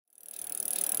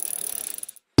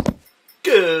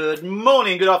Good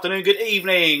morning, good afternoon, good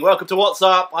evening. Welcome to What's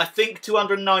Up. I think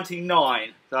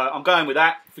 299. So I'm going with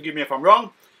that. Forgive me if I'm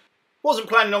wrong. Wasn't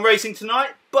planning on racing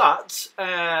tonight, but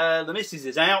the missus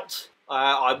is out.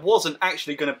 I wasn't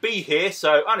actually going to be here,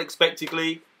 so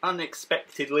unexpectedly,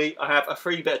 I have a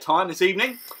free bit of time this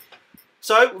evening.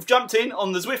 So we've jumped in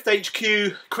on the Zwift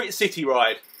HQ Crit City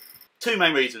ride. Two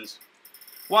main reasons.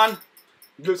 One,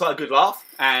 it looks like a good laugh,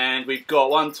 and we've got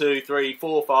 1, 2, 3,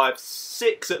 4, 5,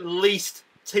 6 at least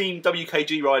Team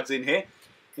WKG riders in here,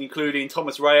 including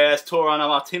Thomas Reyes, Torana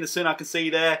Martinezson I can see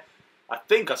there. I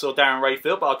think I saw Darren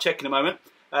Rayfield, but I'll check in a moment.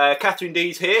 Catherine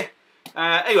D's here.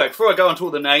 Anyway, before I go on to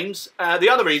all the names, the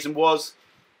other reason was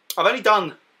I've only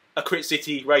done a Crit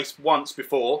City race once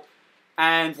before,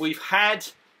 and we've had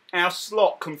our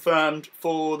slot confirmed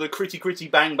for the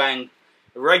Critty Bang Bang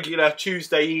regular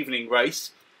Tuesday evening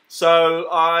race. So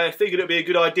I figured it would be a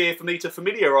good idea for me to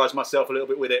familiarise myself a little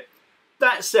bit with it.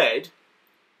 That said,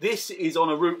 this is on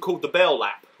a route called the Bell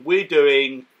Lap. We're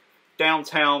doing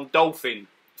downtown Dolphin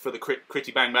for the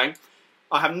Critty Bang Bang.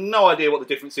 I have no idea what the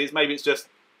difference is. Maybe it's just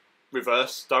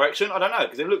reverse direction. I don't know,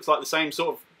 because it looks like the same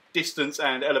sort of distance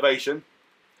and elevation.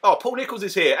 Oh, Paul Nichols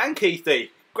is here, and Keith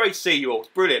D. Great to see you all. It's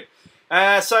brilliant.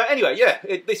 So anyway, yeah,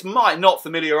 this might not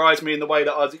familiarise me in the way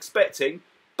that I was expecting,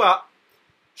 but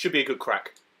should be a good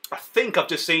crack. I think I've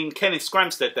just seen Kenneth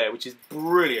Scramstead there, which is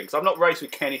brilliant, because I've not raced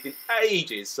with Kenneth in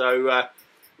ages, so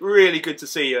really good to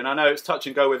see you, and I know it's touch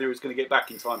and go whether he was going to get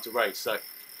back in time to race, so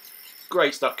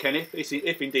great stuff, Kenneth.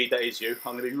 If indeed that is you,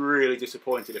 I'm going to be really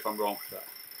disappointed if I'm wrong. But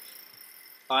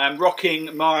I am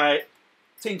rocking my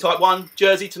Team Type 1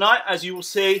 jersey tonight, as you will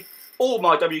see. All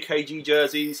my WKG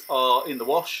jerseys are in the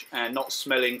wash and not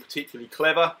smelling particularly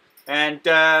clever, and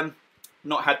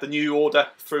not had the new order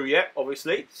through yet,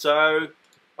 obviously, so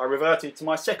I reverted to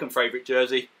my second favourite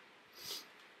jersey.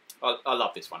 I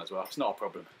love this one as well, it's not a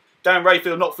problem. Darren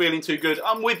Rayfield not feeling too good.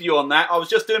 I'm with you on that. I was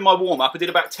just doing my warm-up. I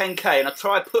did about 10k and I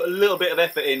tried to put a little bit of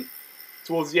effort in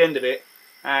towards the end of it.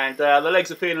 And the legs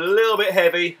are feeling a little bit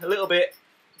heavy, a little bit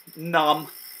numb.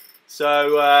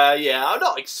 So yeah, I'm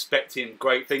not expecting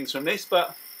great things from this,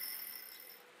 but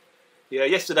yeah,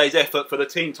 yesterday's effort for the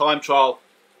team time trial,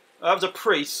 that was a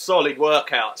pretty solid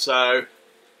workout. So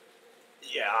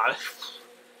yeah,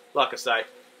 like I say,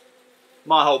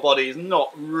 my whole body is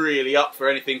not really up for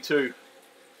anything too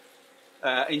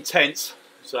intense,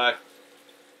 so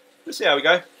we'll see how we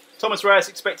go. Thomas Reyes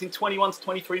expecting 21 to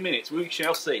 23 minutes. We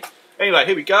shall see. Anyway,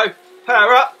 here we go.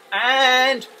 Power up,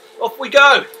 and off we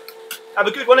go. Have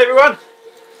a good one, everyone.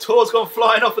 Tor's gone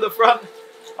flying off at the front.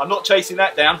 I'm not chasing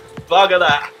that down. Bugger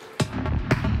that.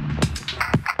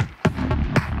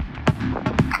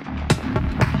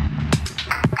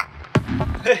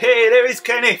 Hey, there is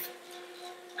Kenneth.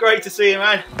 Great to see you,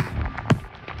 man.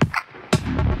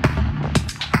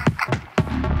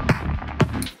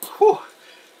 Whew.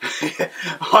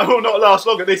 I will not last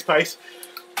long at this pace.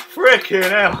 Frickin'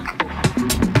 hell.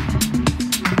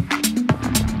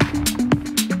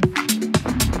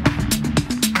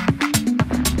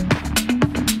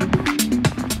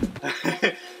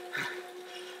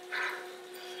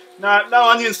 No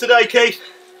onions today, Keith.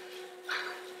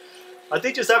 I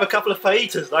did just have a couple of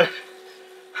fajitas though.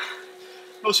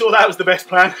 Not sure that was the best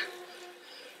plan.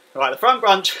 Right, the front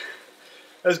bunch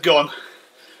has gone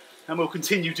and will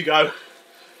continue to go.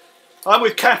 I'm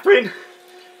with Catherine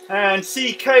and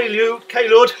C.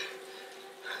 K-Lord.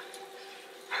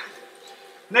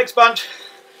 Next bunch,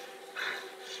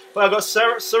 well, I've got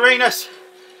Serenas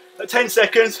at 10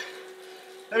 seconds.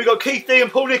 Then we've got Keith D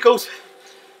and Paul Nichols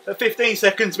at 15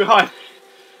 seconds behind.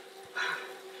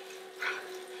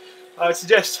 I would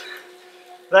suggest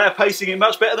they are pacing it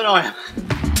much better than I am.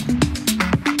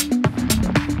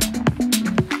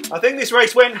 I think this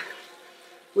race went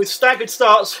with staggered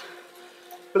starts,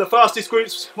 but the fastest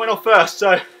groups went off first.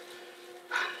 So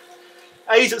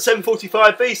A's at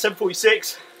 7:45, B's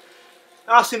 7:46,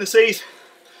 us in the C's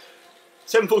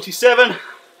 7:47, and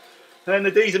then the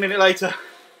D's a minute later.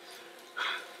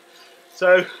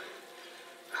 So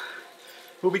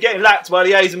we'll be getting lapped by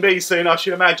the A's and B's soon, I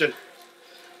should imagine.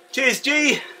 Cheers,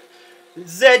 G,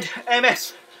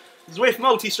 ZMS, Zwift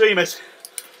multi-streamers.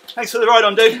 Thanks for the ride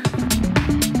on, dude.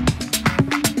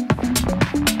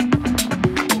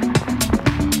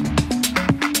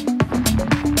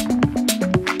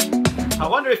 I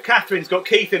wonder if Catherine's got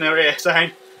Keith in her ear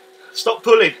saying, stop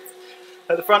pulling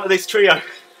at the front of this trio,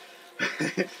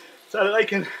 so that they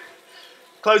can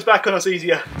close back on us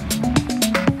easier.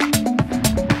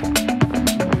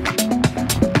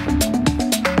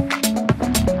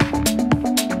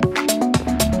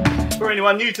 For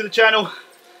anyone new to the channel,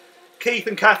 Keith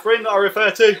and Catherine that I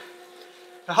refer to,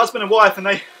 a husband and wife, and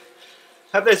they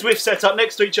have their Zwift set up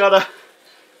next to each other,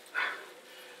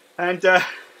 and are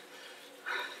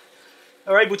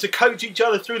able to coach each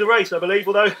other through the race, I believe,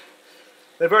 although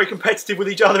they're very competitive with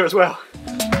each other as well.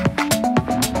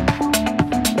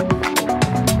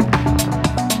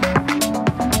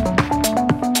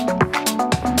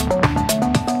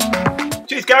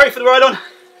 Cheers Gary for the ride on.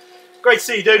 Great to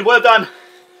see you, dude. Well done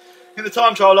in the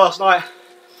time trial last night.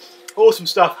 Awesome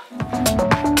stuff.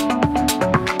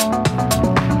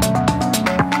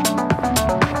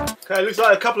 Okay, looks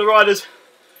like a couple of riders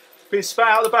been spat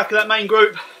out the back of that main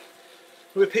group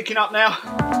we're picking up now.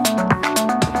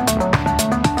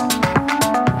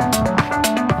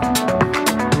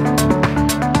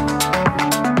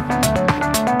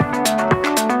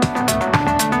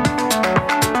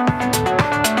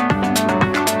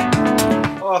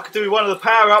 Oh, I could do one of the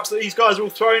power-ups that these guys are all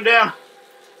throwing down.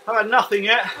 I've had nothing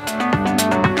yet.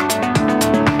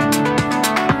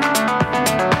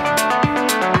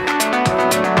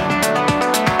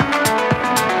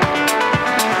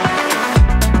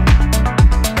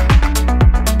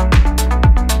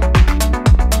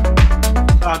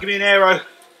 Give me an aero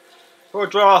or a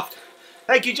draft.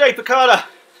 Thank you, Jay Picada,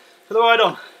 for the ride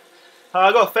on.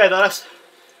 I got a feather, that's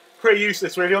pretty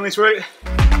useless really on this route.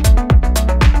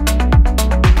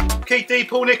 Keith D,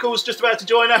 Paul Nichols just about to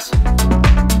join us.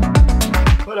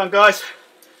 Well done guys,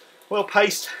 well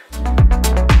paced.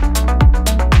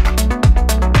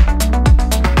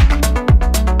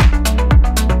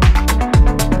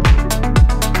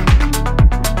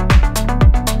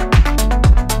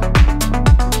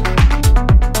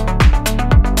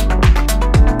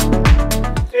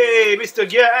 Mr.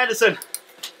 Gear Anderson,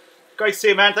 great to see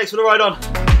you, man. Thanks for the ride on.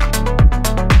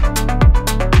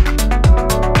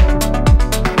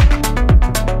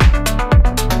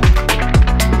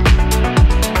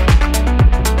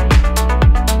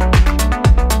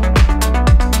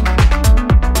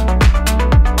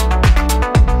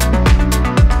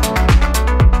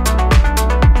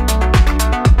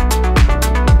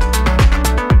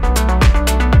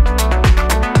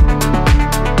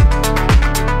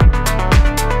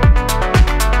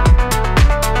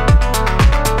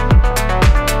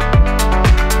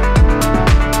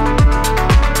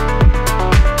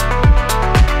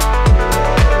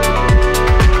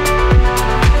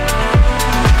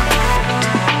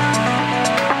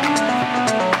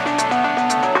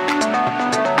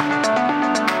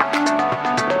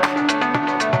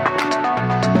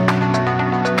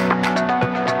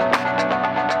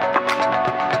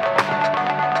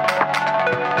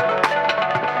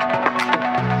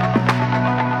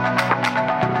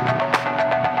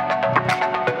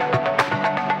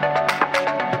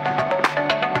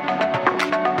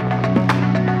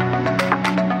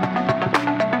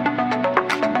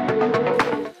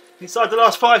 Inside the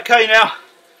last 5k now.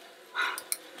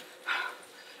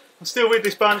 I'm still with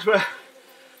this bunch, but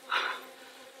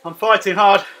I'm fighting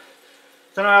hard.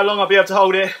 Don't know how long I'll be able to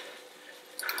hold it.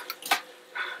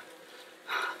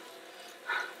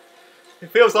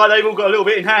 It feels like they've all got a little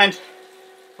bit in hand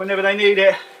whenever they need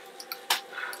it.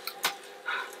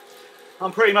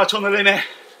 I'm pretty much on the limit.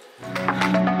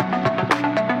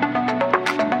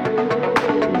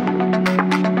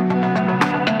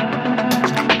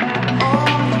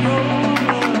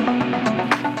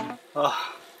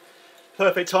 Oh,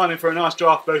 perfect timing for a nice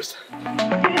draft boost.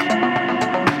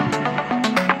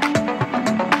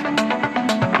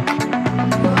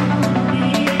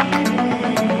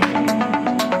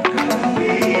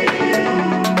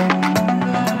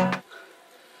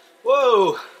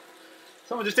 Whoa!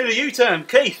 Someone just did a U-turn,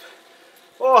 Keith.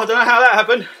 Oh, I don't know how that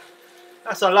happened.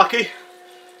 That's unlucky.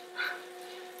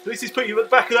 At least he's put you at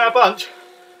the back of that bunch.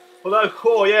 Although,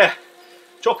 oh yeah,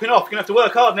 dropping off, you're gonna have to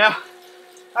work hard now.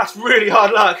 That's really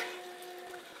hard luck.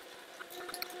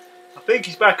 I think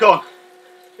he's back on.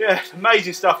 Yeah,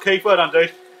 amazing stuff, Keith. Well done,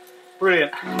 dude.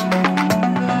 Brilliant.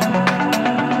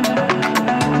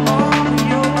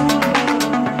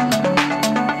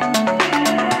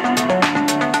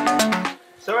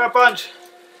 So our bunch,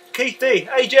 Keith D,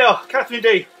 AJL, Catherine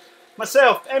D,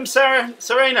 myself, M.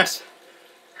 Serenas,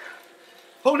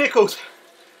 Paul Nichols.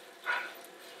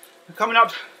 We're coming up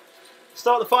to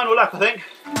start the final lap, I think.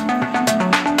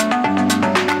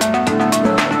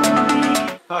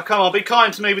 Oh, come on, be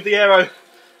kind to me with the aero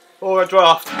or a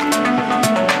draft.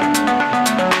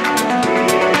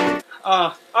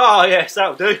 Ah, yes,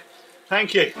 that'll do.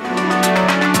 Thank you.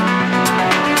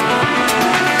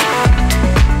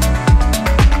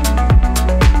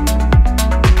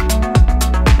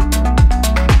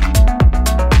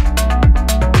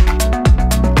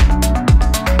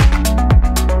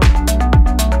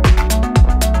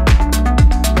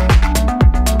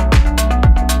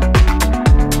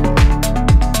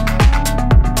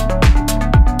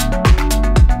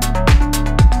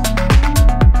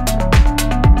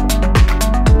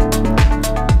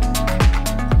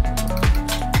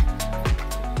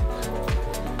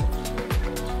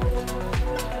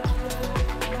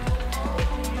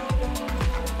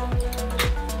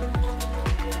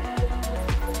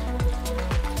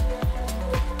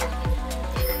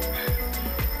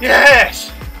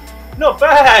 Not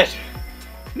bad.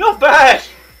 Not bad.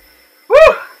 Woo!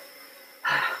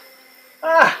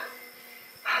 I'm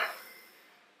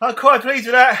quite pleased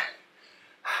with that.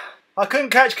 I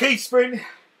couldn't catch Keith's sprint.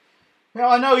 Now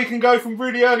I know he can go from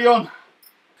really early on.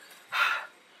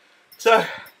 So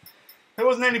there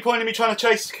wasn't any point in me trying to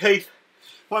chase Keith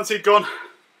once he'd gone.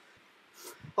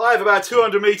 I have about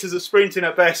 200 metres of sprinting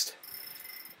at best.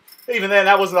 Even then,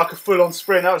 that wasn't like a full-on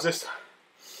sprint. That was just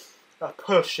a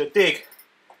push, a dig.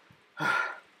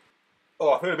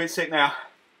 Oh, I feel a bit sick now.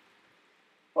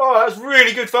 Oh, that was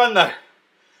really good fun though.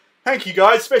 Thank you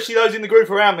guys, especially those in the group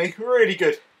around me. Really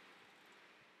good.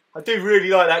 I do really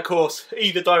like that course,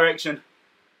 either direction.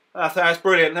 I think that's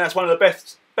brilliant. That's one of the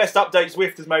best updates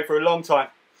Zwift has made for a long time.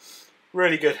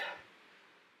 Really good.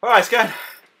 Alright, let's go and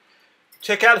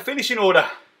check out the finishing order.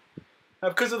 Now,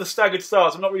 because of the staggered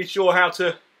starts, I'm not really sure how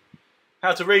to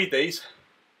read these.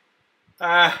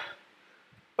 But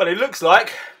it looks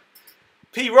like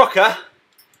P. Rocker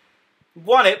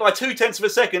won it by 0.2 of a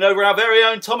second over our very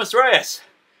own Thomas Reyes.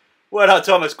 Well done,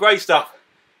 Thomas. Great stuff.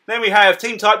 Then we have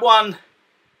Team Type 1,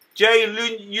 J.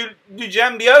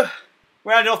 Lujambio,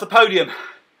 rounding off the podium.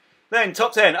 Then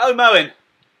top 10, O. Moen,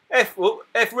 F.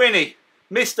 Rinnie,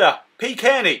 Mr. P.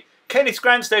 Kearney, Kenny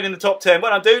Scranstead in the top 10.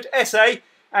 Well done, dude. SA,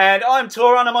 and I'm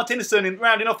Torana Martinison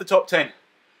rounding off the top 10.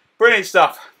 Brilliant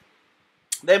stuff.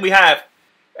 Then we have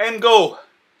M. Gall,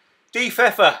 D.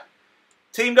 Pfeffer,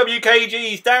 Team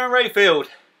WKG's Darren Rayfield,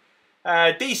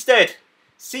 D. Stead,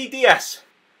 C. Diaz.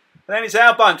 And then it's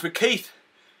our bunch with Keith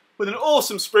with an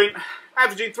awesome sprint,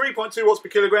 averaging 3.2 watts per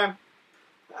kilogram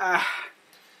at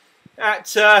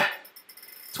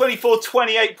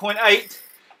 24:28.8.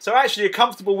 So actually a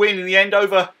comfortable win in the end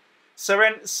over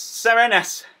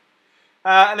Serenas.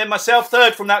 And then myself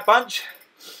third from that bunch.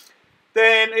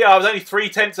 Then yeah, I was only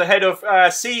 0.3 ahead of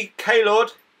C.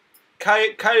 K-Lord,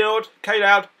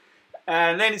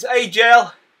 and then it's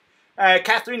A-Gel,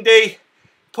 Catherine D,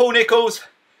 Paul Nichols.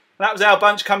 That was our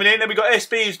bunch coming in. Then we got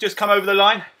SB who's just come over the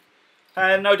line,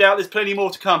 and no doubt there's plenty more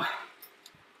to come.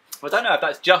 I don't know if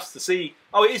that's just the C.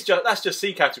 Oh, it is just, that's just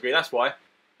C category. That's why.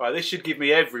 Right, this should give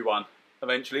me everyone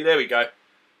eventually. There we go.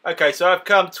 Okay, so I've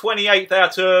come 28th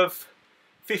out of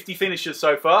 50 finishers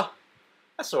so far.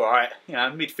 That's all right. You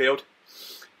know, midfield.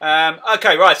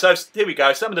 Okay, right. So here we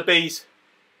go. Some of the Bs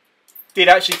did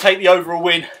actually take the overall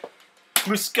win.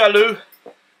 Muscalu,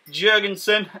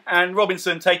 Jurgensen, and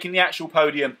Robinson taking the actual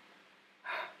podium.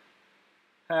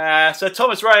 So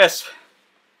Thomas Reyes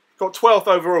got 12th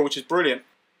overall, which is brilliant.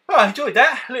 Oh, I enjoyed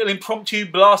that. A little impromptu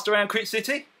blast around Crit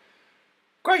City.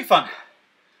 Great fun.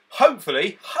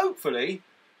 Hopefully,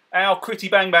 our Critty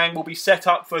Bang Bang will be set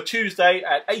up for Tuesday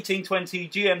at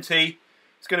 18:20 GMT.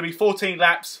 It's going to be 14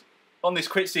 laps on this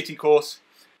Crit City course.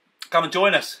 Come and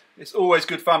join us. It's always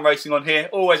good fun racing on here.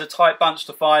 Always a tight bunch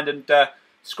to find and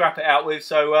scrap it out with.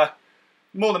 So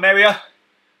more the merrier.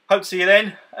 Hope to see you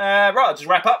then. Right, I'll just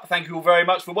wrap up. Thank you all very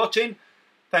much for watching.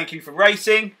 Thank you for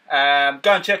racing. Go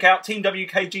and check out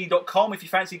teamwkg.com if you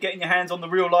fancy getting your hands on the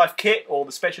real life kit or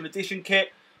the special edition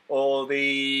kit or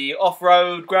the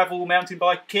off-road gravel mountain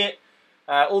bike kit.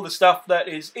 All the stuff that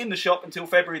is in the shop until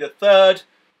February the 3rd.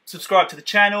 Subscribe to the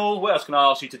channel. What else can I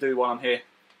ask you to do while I'm here?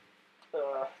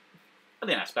 I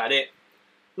think that's about it.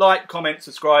 Like, comment,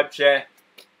 subscribe, share.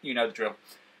 You know the drill.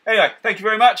 Anyway, thank you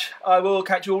very much. I will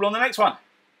catch you all on the next one.